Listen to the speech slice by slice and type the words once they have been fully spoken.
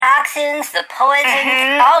toxins, the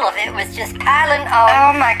poisons, all of it was just piling on.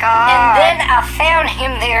 Oh my God. And then I found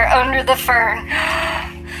him there under the fern.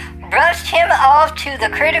 Rushed him off to the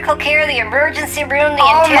critical care, the emergency room, the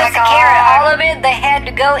intensive care, and all of it. They had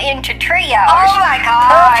to go into triage. Oh my God.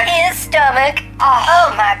 Pump his stomach.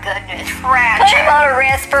 Oh my goodness. Tragic. Put him on a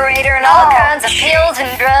respirator and all kinds of pills and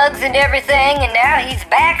drugs and everything, and now he's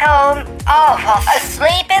back home.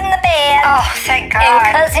 Asleep in the bed. Oh, thank God. And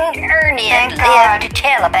Cousin Ernie Thank lived God. to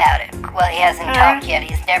tell about it. Well, he hasn't talked yet.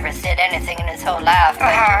 He's never said anything in his whole life.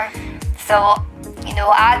 But, so,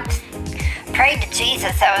 I prayed to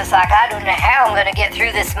Jesus. I was like, I don't know how I'm going to get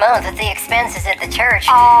through this month with the expenses at the church.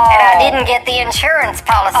 And I didn't get the insurance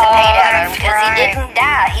policy paid out on him because he didn't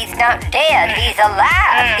die. He's not dead. He's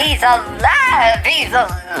alive. He's alive. He's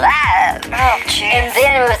alive. Oh, jeez. And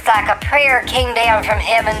then it was like a prayer came down from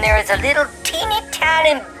heaven. There was a little teeny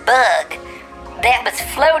tiny bug that was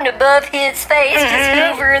floating above his face, just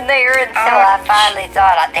hovering there. And so I finally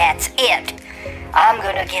thought, that's it. I'm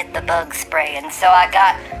going to get the bug spray. And so I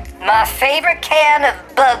got my favorite can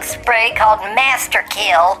of bug spray called Master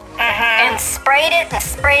Kill and sprayed it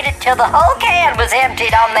till the whole can was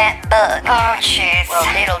emptied on that bug. Oh, jeez. Well,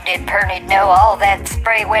 little did Perny know all that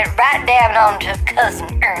spray went right down onto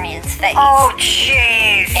Cousin Ernie's face. Oh,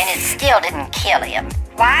 jeez. And it still didn't kill him.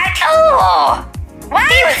 What? Oh!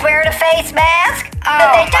 What? He was wearing a face mask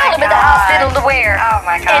that they told him at the hospital to wear. Oh,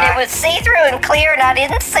 my God. And it was see-through and clear, and I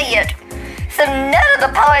didn't see it. So none of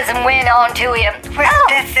the poison went on to him. Well,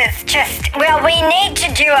 this is just... Well, we need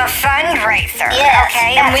to do a fundraiser, yes,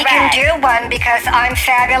 okay? And we can do one because I'm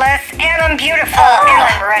fabulous and I'm beautiful and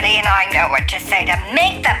I'm ready and I know what to say to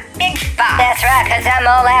make the big fuss. That's right, because I'm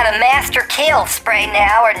all out of Master Kill spray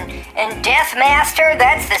now, and Death Master,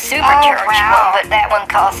 that's the supercharged one, but that one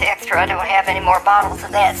costs extra. I don't have any more bottles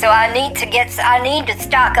of that. So I need to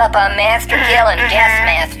stock up on Master Kill and Death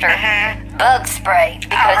Master bug spray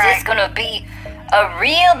because it's going to be a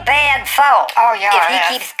real bad fall if he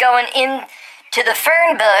keeps going into the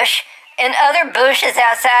fern bush and other bushes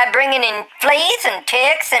outside bringing in fleas and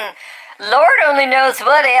ticks and Lord only knows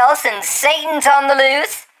what else, and Satan's on the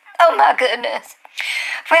loose. Oh my goodness.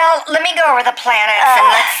 Well, let me go over the planets and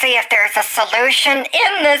let's see if there's a solution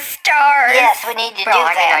in the stars. Yes, we need to do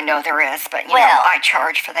that. I know there is, but I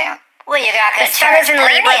charge for that. Well, you got the sun is in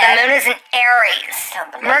Libra, the moon is in Aries,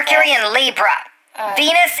 Mercury in Libra,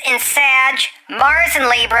 Venus in Sag, Mars in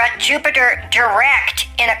Libra, Jupiter direct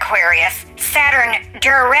in Aquarius, Saturn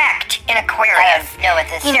direct in Aquarius. I don't know what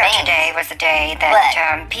this means. Today was a day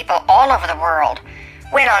that people all over the world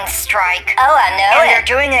went on strike. Oh, I know and they're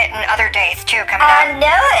doing it in other days, too, coming up. I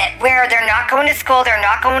know it. Where they're not going to school, they're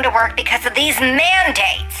not going to work because of these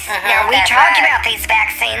mandates. Now, we talked about these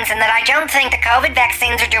vaccines and that I don't think the COVID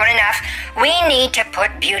vaccines are doing enough. We need to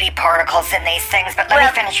put beauty particles in these things, but let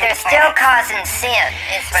me finish with the they're still causing sin,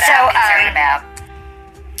 is what I'm concerned about.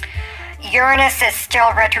 Uranus is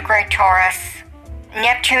still retrograde Taurus.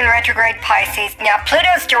 Neptune retrograde Pisces. Now,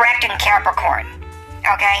 Pluto's direct in Capricorn.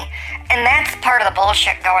 Okay? And that's part of the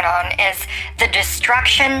bullshit going on is the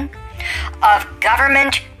destruction of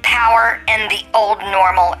government power and the old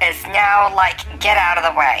normal is now like, get out of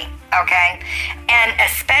the way. Okay? And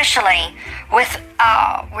especially with,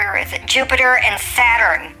 where is it? Jupiter and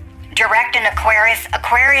Saturn direct in Aquarius.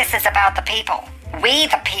 Aquarius is about the people. We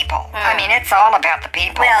the people. I mean, it's all about the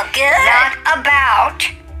people. Well, good. Not about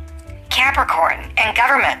Capricorn and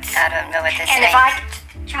governments. I don't know what this and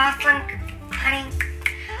means. Jocelyn, honey,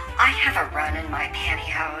 I have a run in my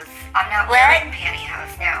pantyhose. I'm not What? wearing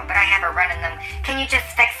pantyhose now, but I have a run in them. Can you just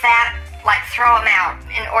fix that? Like, throw them out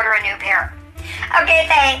and order a new pair. Okay,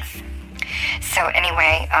 thanks. So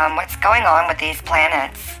anyway, what's going on with these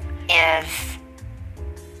planets is...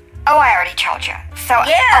 Oh, I already told you. So,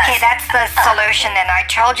 okay, that's the solution then. I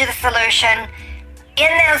told you the solution.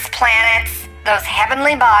 In those planets, those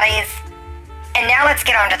heavenly bodies. And now let's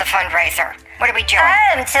get on to the fundraiser. What are we doing?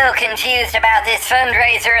 I'm so confused about this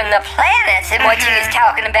fundraiser and the planets and what you was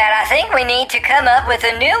talking about. I think we need to come up with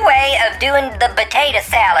a new way of doing the potato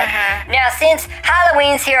salad. Now, since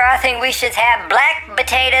Halloween's here, I think we should have black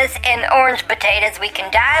potatoes and orange potatoes. We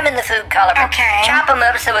can dye them in the food coloring. Okay. Chop them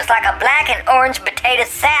up so it's like a black and orange potato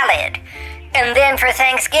salad. And then for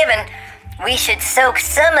Thanksgiving, we should soak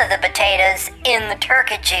some of the potatoes in the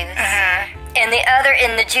turkey juice. And the other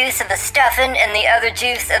in the juice of the stuffing, and the other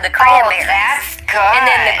juice of the cranberries. Oh, that's good. And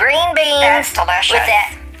then the green beans. That's delicious. With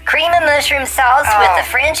that cream of mushroom sauce with the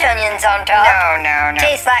French onions on top. No.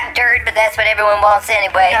 Tastes like dirt, but that's what everyone wants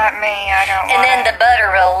anyway. Not me, I don't And want then it. the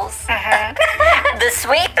butter rolls. The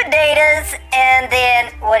sweet potatoes, and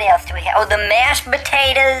then, what else do we have? Oh, the mashed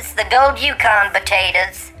potatoes, the gold Yukon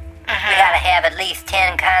potatoes. We gotta have at least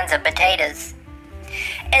 10 kinds of potatoes.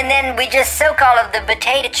 And then we just soak all of the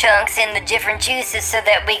potato chunks in the different juices so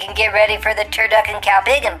that we can get ready for the turducken, cow,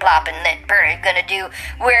 pig, and plopping that Bertie's gonna do,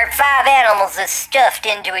 where 5 animals is stuffed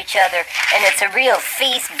into each other, and it's a real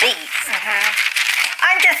feast beast.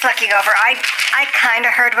 I'm just looking over. I kind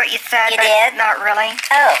of heard what you said, You but did? not really.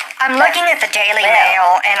 Oh. I'm looking at the Daily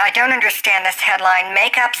Mail, and I don't understand this headline,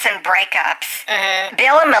 Makeups and Breakups.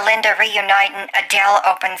 Bill and Melinda reunite and Adele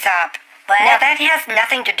opens up. What? Now, that has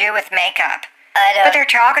nothing to do with makeup. I don't... But they're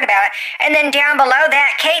talking about it. And then down below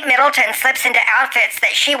that, Kate Middleton slips into outfits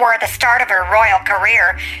that she wore at the start of her royal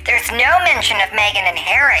career. There's no mention of Meghan and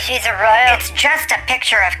Harry. She's a royal... It's just a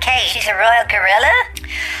picture of Kate. She's a royal gorilla?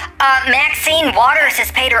 Maxine Waters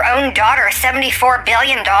has paid her own daughter $74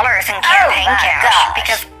 billion in campaign cash. gosh.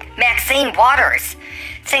 Because Maxine Waters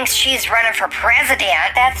thinks she's running for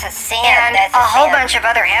president. That's a sin. And That's a whole sin. bunch of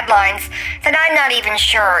other headlines that I'm not even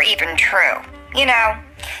sure are even true. You know?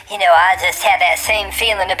 You know, I just had that same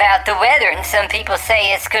feeling about the weather, and some people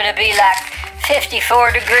say it's going to be like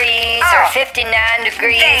 54 degrees or 59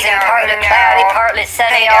 degrees They and don't partly know. cloudy, partly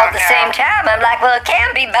sunny They all at don't the same know. time. I'm like, well, it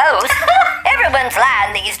can be both. Everyone's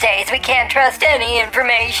lying these days. We can't trust any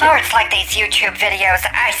information. Oh, it's like these YouTube videos.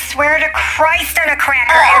 I swear to Christ on a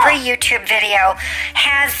cracker, Oh. every YouTube video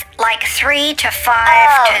has like 3 to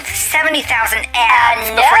 5 to 70,000 ads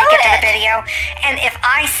I before you know get to it. the video. And if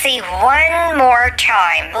I see one more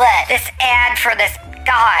time What? this ad for this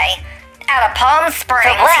guy out of Palm Springs,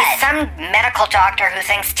 For what? he's some medical doctor who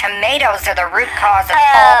thinks tomatoes are the root cause of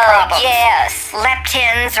all problems. yes.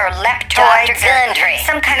 Leptins or leptoids Dr. or Gundry.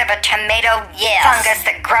 some kind of a tomato Yes. fungus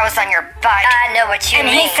that grows on your butt. I know what you And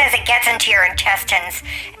mean. he says it gets into your intestines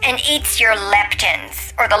and eats your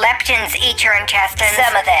leptins, or the leptins eat your intestines.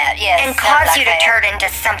 Some of that, yes. And something cause like you to that. turn into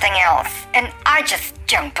something else. And I just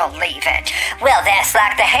don't believe it. Well, that's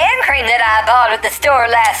like the hand cream that I bought at the store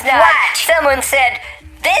last night. What? Someone said,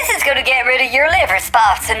 this is going to get rid of your liver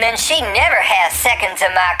spots, and then she never has seconds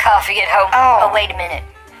of my coffee at home. Oh. Wait a minute.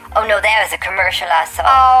 Oh, no, that was a commercial I saw.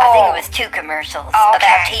 Oh. I think it was 2 commercials Okay.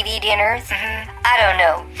 about TV dinners. I don't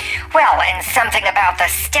know. Well, and something about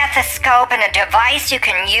the stethoscope and a device you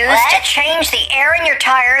can use What? to change the air in your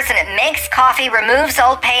tires, and it makes coffee, removes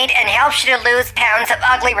old paint, and helps you to lose pounds of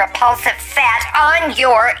ugly, repulsive fat on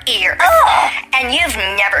your ears. Oh. And you've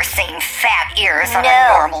never seen fat ears on a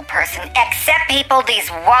No. normal person, except people,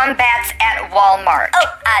 these wombats at Walmart.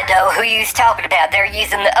 Oh, I know who you's talking about. They're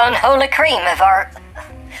using the unholy cream of our...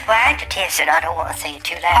 What? Attention, I don't want to say it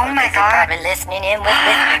too loud. Oh, my because God. They're probably listening in with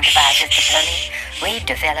listening devices to Honey. We've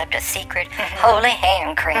developed a secret holy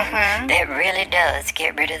hand cream that really does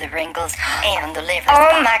get rid of the wrinkles and the liver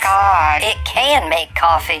spots. Oh my God. It can make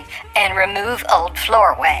coffee and remove old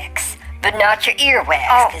floor wax, but not your ear wax,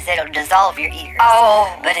 Oh. because it'll dissolve your ears.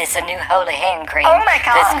 Oh. But it's a new holy hand cream. Oh, my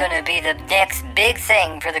God. That's going to be the next big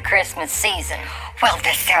thing for the Christmas season. Well,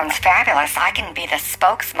 this sounds fabulous. I can be the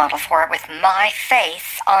spokesmodel for it with my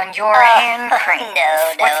face on your hand cream.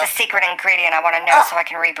 No. What's the secret ingredient? I want to know so I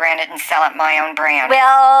can rebrand it and sell it my own brand.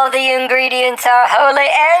 Well, the ingredients are holy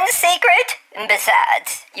and secret. And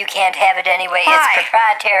besides, you can't have it anyway. Why? It's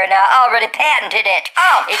proprietary, and I already patented it.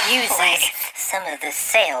 Oh, it uses please. some of the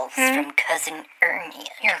cells from Cousin Ernie.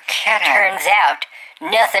 You're kidding. Turns out,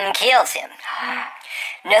 nothing kills him.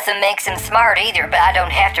 Nothing makes him smart either, but I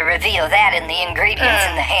don't have to reveal that in the ingredients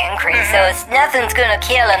in the hand cream. So it's nothing's gonna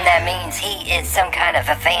kill him. That means he is some kind of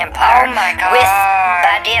a vampire. Oh, my God. With,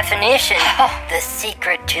 by definition, the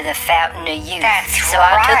secret to the fountain of youth. That's so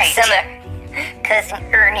I took right. some of Cousin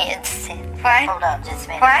Ernie and said, What? hold on just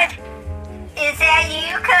a minute. What? Is that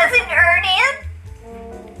you, Cousin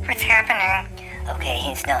Ernie? What's happening? Okay,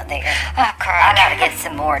 he's not there. Oh, God. I gotta get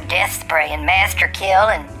some more death spray and master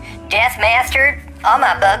kill and death master, all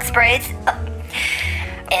my bug sprays.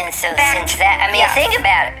 And so since that, I mean, yes. think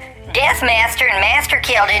about it. Death master and master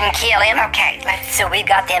kill didn't kill him. Okay, let's... So we've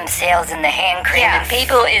got them cells in the hand cream, Yes. and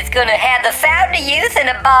people is gonna have the fountain of youth in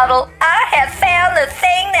a bottle. I have found the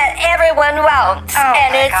thing that everyone wants, Oh,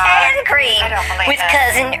 and my it's God. hand cream I don't believe with this.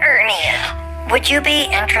 Cousin Ernie. Would you be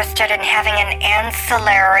interested in having an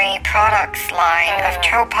ancillary products line of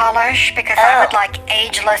toe polish? Because I would like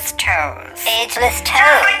ageless toes. Ageless Get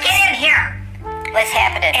toes. in here! What's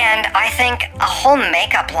happening? And I think a whole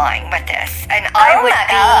makeup line with this. And I Oh would my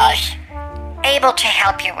be gosh. able to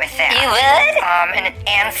help you with that. You would? An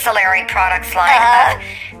ancillary products line Uh-huh. of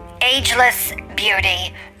ageless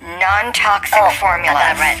beauty, non-toxic I formulas.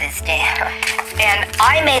 gotta write this down. And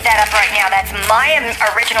I made that up right now. That's my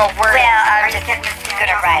original word. Well, I'm Are you just getting this down?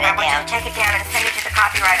 gonna write it I want down. you to take it down and send it to the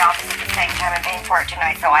copyright office at the same time. I'm paying for it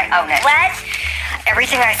tonight, so I own it. What?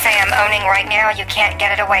 Everything I say I'm owning right now, you can't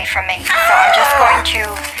get it away from me. So I'm just going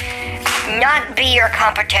to not be your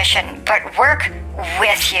competition, but work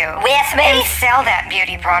with you. With me? And sell that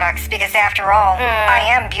beauty products, because after all, I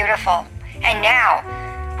am beautiful. And now,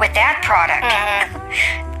 with that product,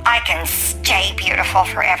 I can stay beautiful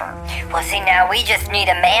forever. Well, see, now we just need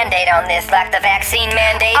a mandate on this, like the vaccine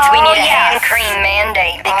mandates. Oh, we need a yes. hand cream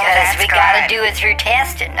mandate because that's we gotta good. do it through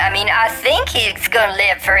testing. I mean, I think he's gonna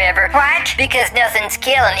live forever. What? Because nothing's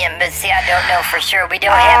killing him, but see, I don't know for sure. We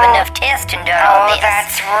don't have enough testing done on this.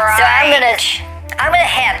 That's right. So I'm gonna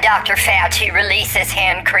have Dr. Fauci release this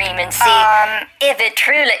hand cream and see if it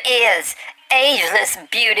truly is ageless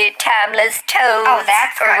beauty, timeless toes,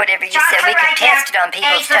 that's or good. whatever you Just said. We can right test there. it on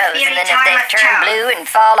people's Ageless toes, beauty, and then if they timeless turn toes. blue and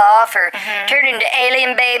fall off or turn into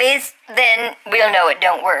alien babies, then we'll know it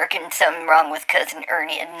don't work and something wrong with Cousin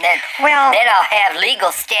Ernie, and then I'll have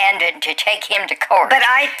legal standing to take him to court. But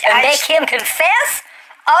I make him confess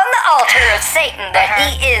on the altar of Satan that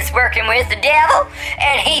he is working with the devil,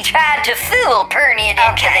 and he tried to fool Pernian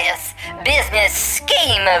into this business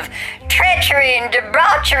scheme of treachery and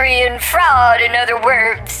debauchery and fraud, in other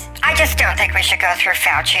words. I just don't think we should go through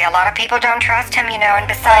Fauci. A lot of people don't trust him, and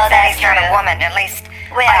besides that, he's not a woman. At least,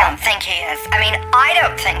 I don't think he is. I mean, I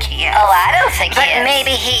don't think he is. Oh, I don't think he is. But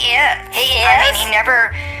maybe he is. He is? I mean, he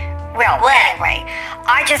never... Well, anyway,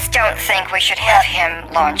 I just don't think we should have him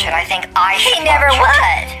launch it. I think I should He never launch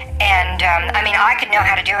would. it. And, I mean, I could know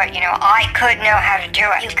how to do it, I could know how to do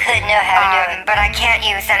it. You could know how to do it. But I can't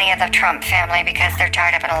use any of the Trump family because they're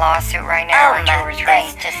tied up in a lawsuit right now. Oh, or two or three.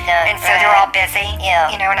 that's just not And so they're all busy.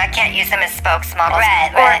 Yeah. And I can't use them as spokesmodels.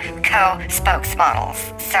 Right. Or co-spokesmodels.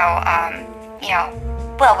 So,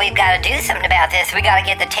 Well, we've got to do something about this. We got to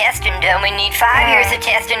get the testing done. We need 5 years of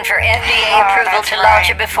testing for FDA approval that's to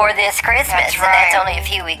launch right. it before this Christmas. That's And that's right. only a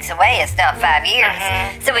few weeks away. It's not 5 years.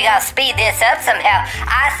 So we got to speed this up somehow.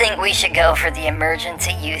 I think we should go for the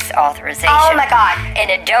emergency use authorization. Oh, my God.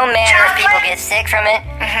 And it don't matter if people Chocolate? get sick from it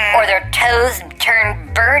or their toes turn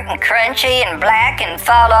burnt and crunchy and black and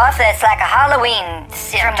fall off. That's like a Halloween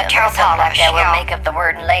symptom. the toe or something like polish, that. We'll yeah. make up the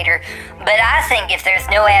word later. But I think if there's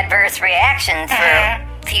no adverse reactions for a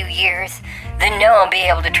few years, then no one will be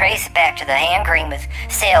able to trace it back to the hand cream with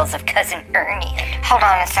sales of Cousin Ernie. Hold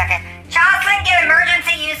on a second. Jocelyn, get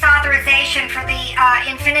emergency use authorization for the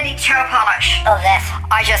Infinity Toe Polish. Oh, that's...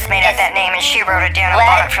 I just made up that name and she wrote it down and What?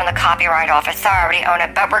 bought it from the copyright office. I already own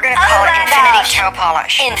it, but we're going to Oh call it my Infinity gosh. Toe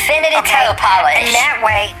Polish. Infinity Okay? Toe Polish. And that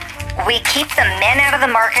way, we keep the men out of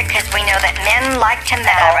the market because we know that men like to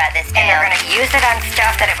meddle. I'll write this And they're down. going to use it on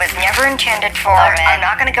stuff that it was never intended for. All right. I'm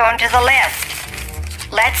not going to go into the list.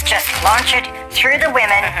 Let's just launch it through the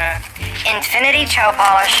women. Infinity Toe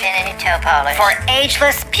Polish. Infinity Toe Polish. For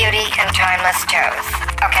ageless beauty and timeless toes.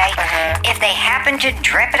 Okay? If they happen to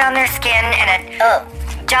drip it on their skin and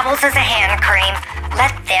it doubles as a hand cream,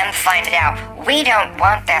 let them find it out. We don't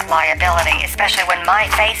want that liability, especially when my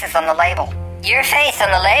face is on the label. Your face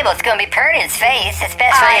on the label, it's going to be Pernian's face,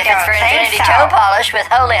 especially I if it's don't for think Infinity so. Toe Polish with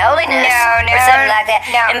Holy Holiness No, or something like that.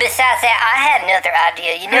 no. And besides that, I had another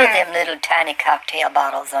idea. You know them little tiny cocktail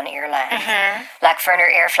bottles on airlines, like Ferner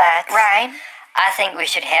Air Flights? Right? I think we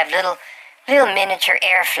should have little miniature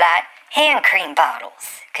Air Flight hand cream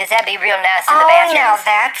bottles, because that'd be real nice in the bathroom. now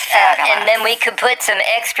that's fabulous. And then we could put some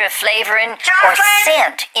extra flavoring or Chocolate?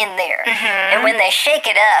 scent in there. And when they shake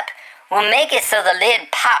it up, we'll make it so the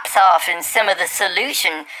lid pops off and some of the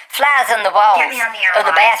solution flies on the walls Get me on the of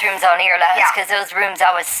the airlines. bathrooms on airlines, Yeah. because those rooms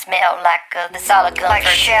always smell like the solid comfort Like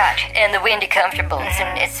shit. and the windy comfortables,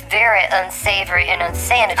 and it's very unsavory and Oh,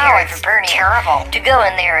 unsanitary it's for Bernie terrible. to go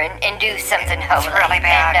in there and do something holy. really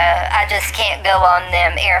bad. And I just can't go on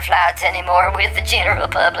them air flights anymore with the general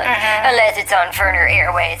public unless it's on Ferner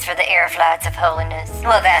Airways for the air flights of holiness.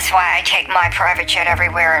 Well, that's why I take my private jet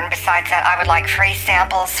everywhere, and besides that, I would like free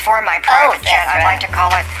samples for my private jet. that's I'd right. like to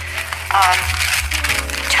call it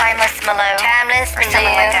Timeless Malone. Timeless or something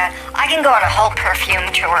like Malone. that. I can go on a whole perfume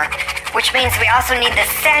tour, which means we also need the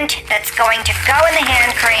scent that's going to go in the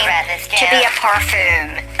hand cream Write this to down. be a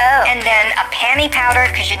parfum. Oh. And then a panty powder,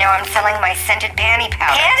 because I'm selling my scented panty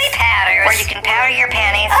powder. Panty powders. Where you can powder your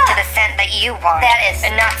panties to the scent that you want. That is-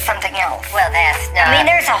 And not something else. Well, that's not... I mean,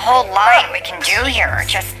 there's a whole line we can do here,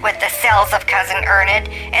 just with the cells of Cousin Ernest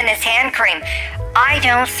and this hand cream. I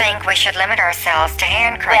don't think we should limit ourselves to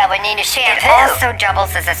hand cream. Well, we need a It shampoo. also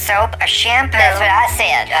doubles as a soap, a shampoo, That's what I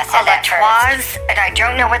said. I a said that first. Latoise, and I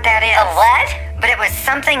don't know what that is. A what? But it was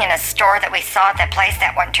something in a store that we saw at that place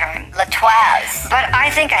that one time. Latoise. But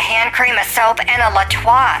I think a hand cream, a soap, and a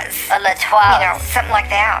Latoise. A Latoise. Something like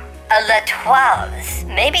that. A Latoise.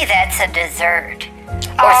 Maybe that's a dessert.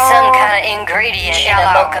 or some kind of ingredient in a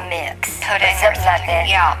Jell-O. mocha mix, Pudding or or something like something, that.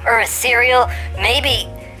 yeah. Or a cereal.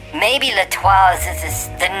 Maybe Latoise is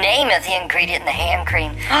the name of the ingredient in the hand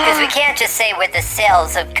cream. Because we can't just say with the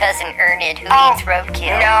cells of Cousin Ernest who eats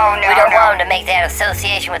roadkill. No, We don't no. want them to make that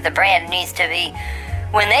association with the brand. It needs to be,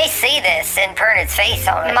 when they see this and Pernod's face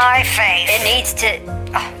on it, My face. it needs to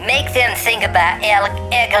make them think about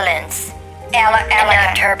elegance. And not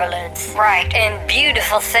Elegant. turbulence. Right. And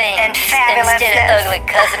beautiful things. And fabulousness. Instead of ugly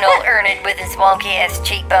cousin old Ernest with his wonky ass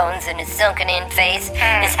cheekbones and his sunken in face,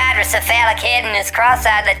 his hydrocephalic head and his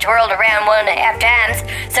cross-eye that twirled around 1.5 times,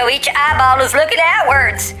 so each eyeball is looking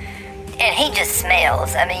outwards. And he just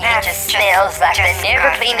smells. I mean, That's he just just smells like they never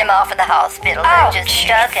disgusting. cleaned him off at the hospital. Oh, They're just jeez.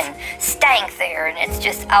 stuck and stank there, and it's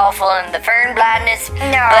just awful. And the fern blindness,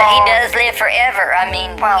 No. but he does live forever. I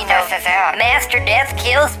mean, Well, you know, this is it. Master Death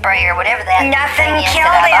Kill Spray or whatever that Nothing thing is killed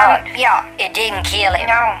that I bought. him. Yeah. It didn't kill him.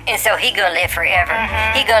 No. And so he gonna live forever.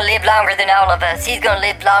 He gonna live longer than all of us. He's gonna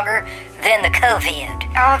live longer than the COVID.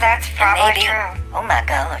 Oh, that's probably Maybe. true. Oh my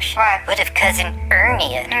gosh. What? If Cousin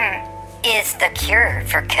Ernie is the cure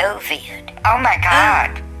for COVID? Oh my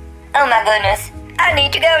God. Oh my goodness. I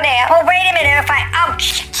need to go now. Well, wait a minute. Oh,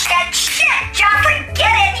 shit, Joffrey,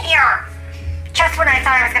 get in here. Just when I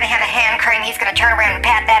thought I was going to have a hand cream, he's going to turn around and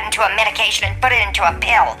pat that into a medication and put it into a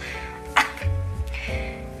pill.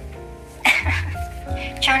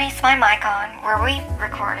 Johnny, is my mic on? Were we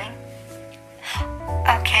recording?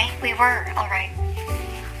 Okay, we were. All right.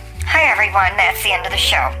 Hi, everyone. That's the end of the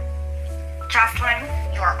show. Jocelyn,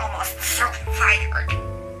 you are almost so fired.